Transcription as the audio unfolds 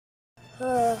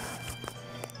Uh,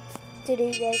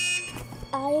 Today, guys,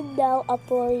 I am now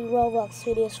uploading Roblox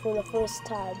videos for the first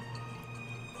time.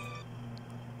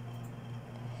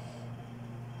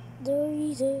 The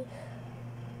reason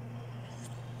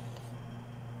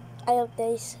I hope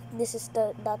this is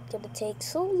not gonna take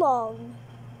so long.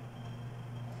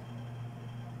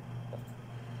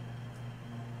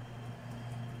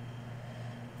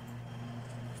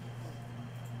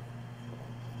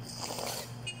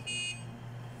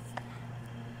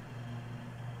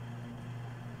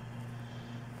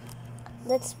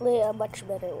 Let's play a much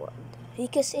better one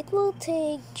because it will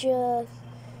take just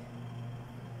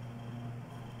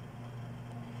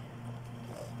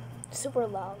super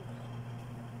long.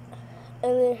 I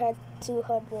only had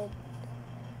 200.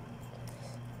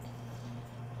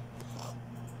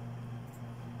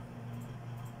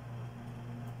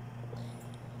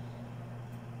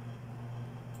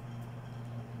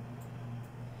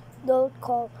 Don't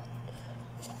call.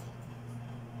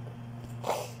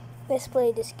 Let's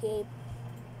play this game.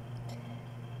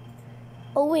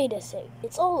 Oh, wait a sec.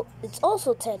 It's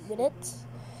also 10 minutes.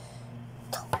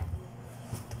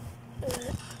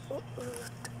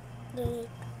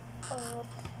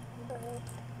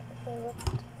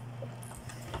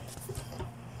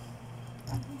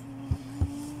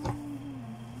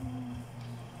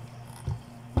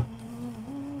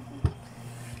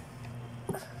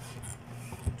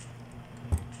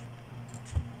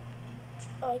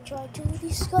 I try to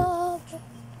discover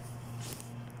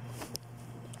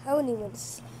how many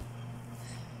minutes.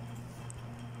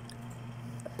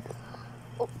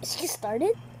 Oh, is he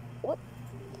started? What?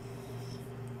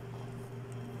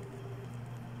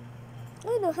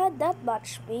 I don't have that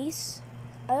much space.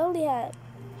 I only had.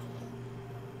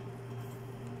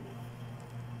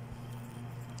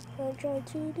 I try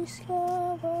to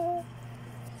discover.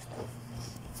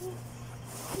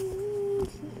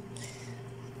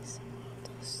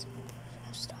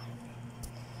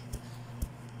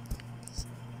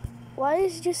 Why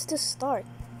is just the start?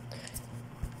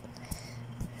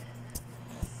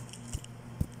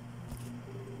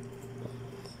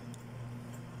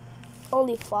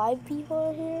 Only 5 people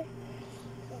are here.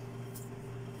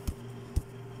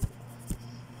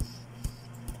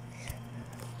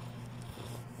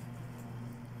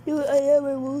 Do I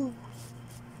ever move?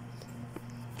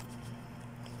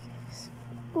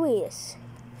 Wait,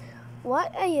 why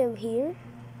I am here?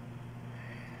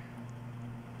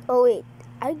 Oh wait,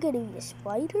 I'm gonna be a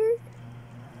spider?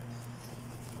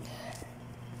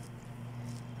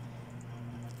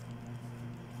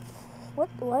 What?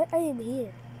 Why I am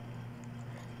here?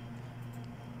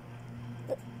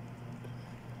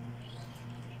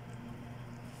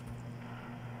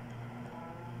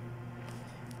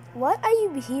 Why are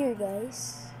you here,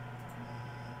 guys?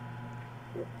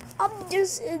 I'm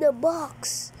just in a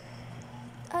box.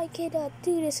 I cannot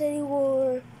do this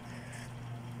anymore.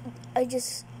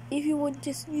 If you want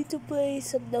just me to play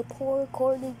the poor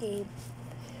corner game,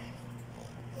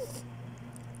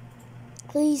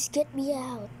 please get me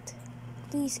out.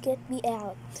 Please get me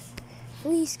out.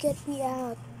 Please get me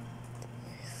out.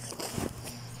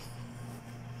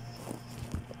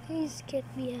 Please get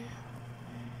me out.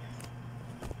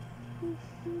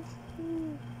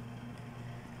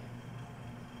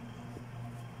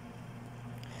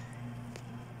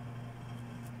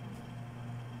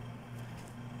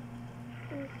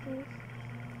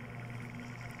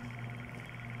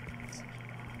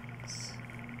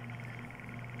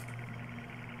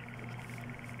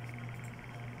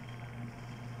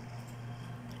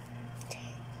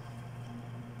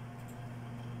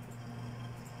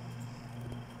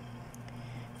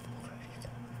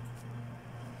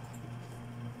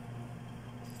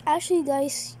 Actually,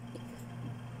 guys,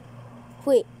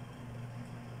 wait.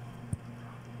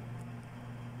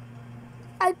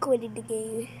 I'm quitting the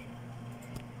game.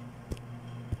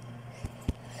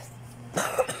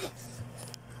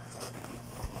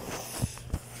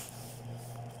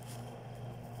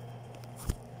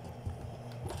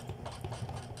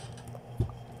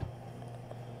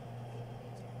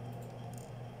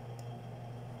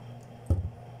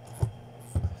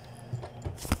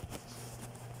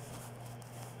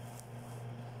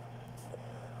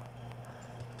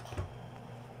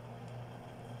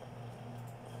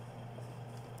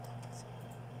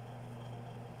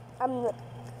 I'm not.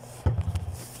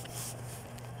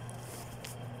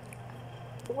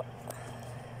 What?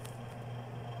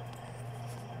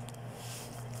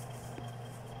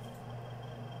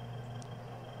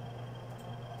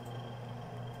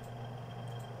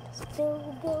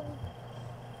 Still go.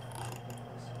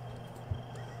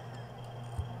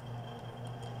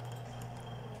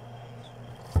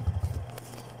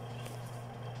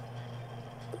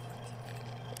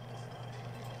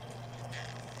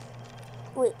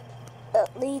 Wait,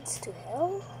 that leads to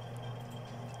hell?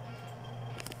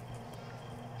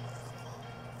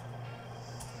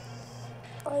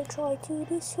 I try to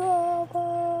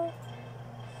discover.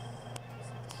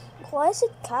 Why is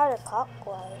it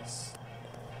counterclockwise?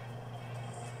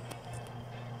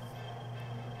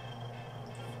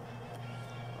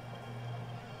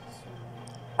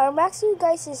 Our maximum,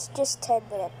 guys, is just 10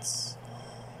 minutes.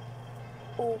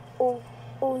 Oh,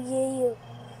 yeah.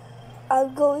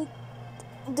 I'm going.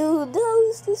 Dude, how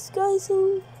is this guy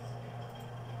so?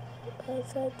 I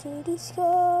try to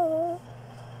discover.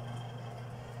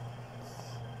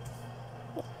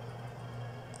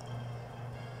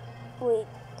 Wait,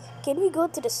 can we go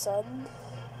to the sun?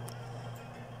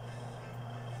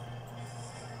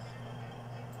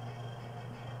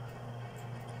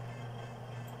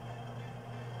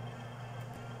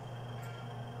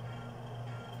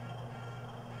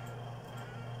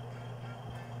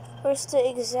 Where's the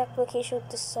exact location of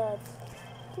the sun?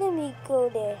 Let me go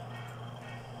there.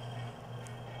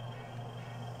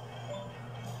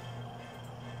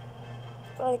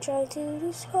 I try to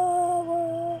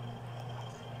discover.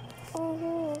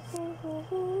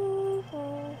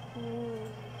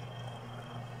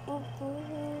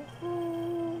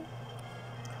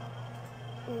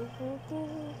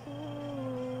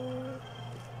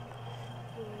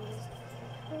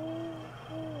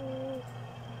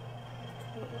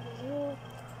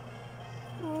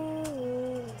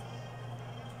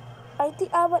 I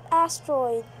think I'm an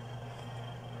asteroid.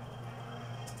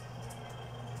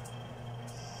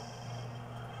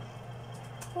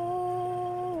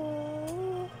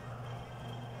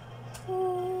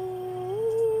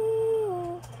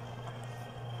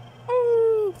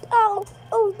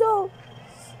 Oh no!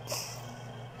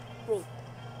 Wait,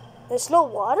 there's no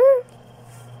water?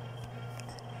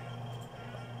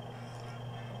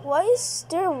 Why is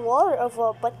there water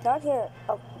above but not here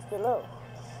up below?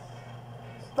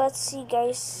 Let's see,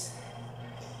 guys.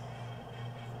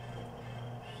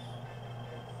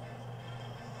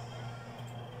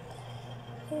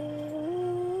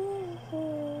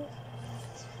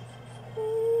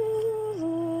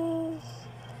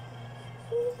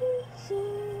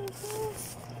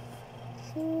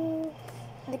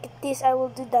 Look at this, I will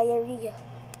do diarrhea.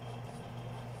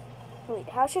 Wait,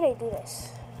 how should I do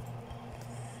this?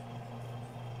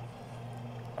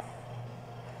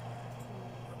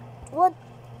 What?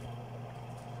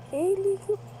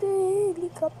 Helicopter,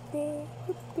 helicopter,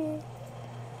 helicopter.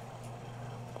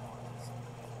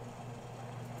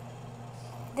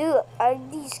 Dude, are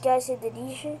these guys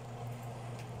Indonesian?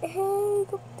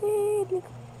 Helicopter, helicopter.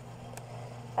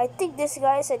 I think this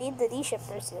guy is an Indonesian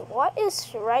person. What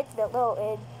is right below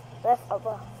and left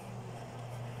above?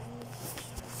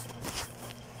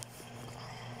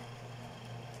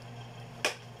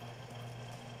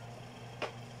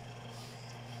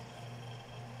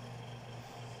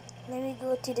 Let me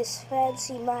go to this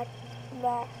fancy mansion,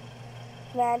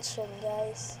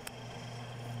 guys.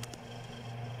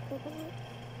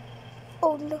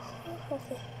 Oh no.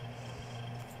 Okay.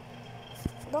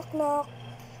 Knock knock.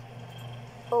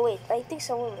 Oh wait, I think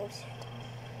someone lives here.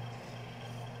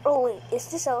 Oh wait, is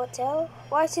this a hotel?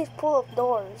 Why is it full of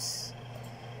doors?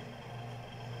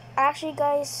 Actually,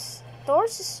 guys,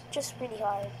 doors is just really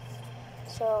hard.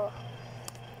 So,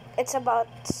 it's about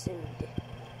soon.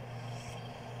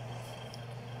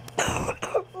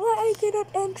 Why I cannot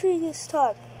enter this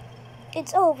time?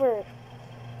 It's over.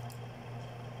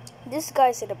 This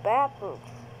guy's in the bathroom.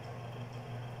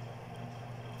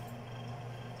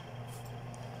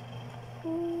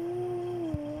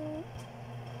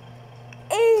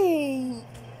 Hey!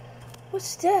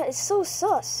 What's that? It's so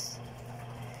sus.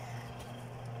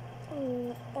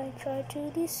 I try to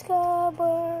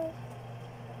discover.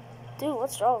 Dude,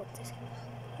 what's wrong with this?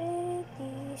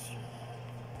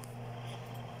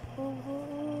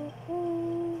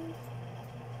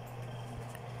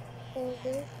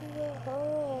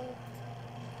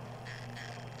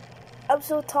 I'm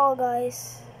so tall,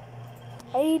 guys.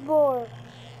 I need more.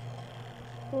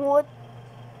 What?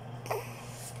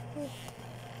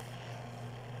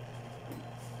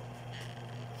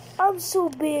 I'm so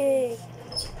big.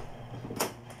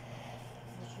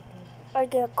 I'm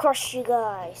gonna crush you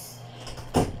guys.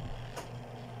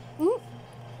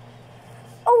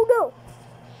 Oh no!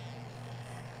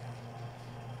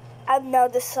 I'm now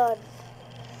the sun.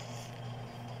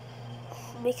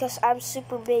 Because I'm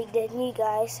super big than you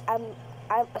guys. I'm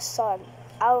a sun.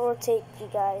 I'll rotate you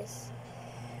guys.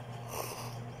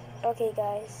 Okay,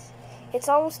 guys. It's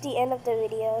almost the end of the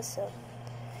video, so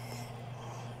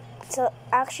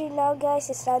actually now, guys,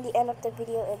 it's not the end of the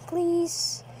video, and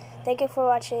please, thank you for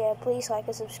watching, and please like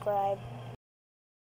and subscribe.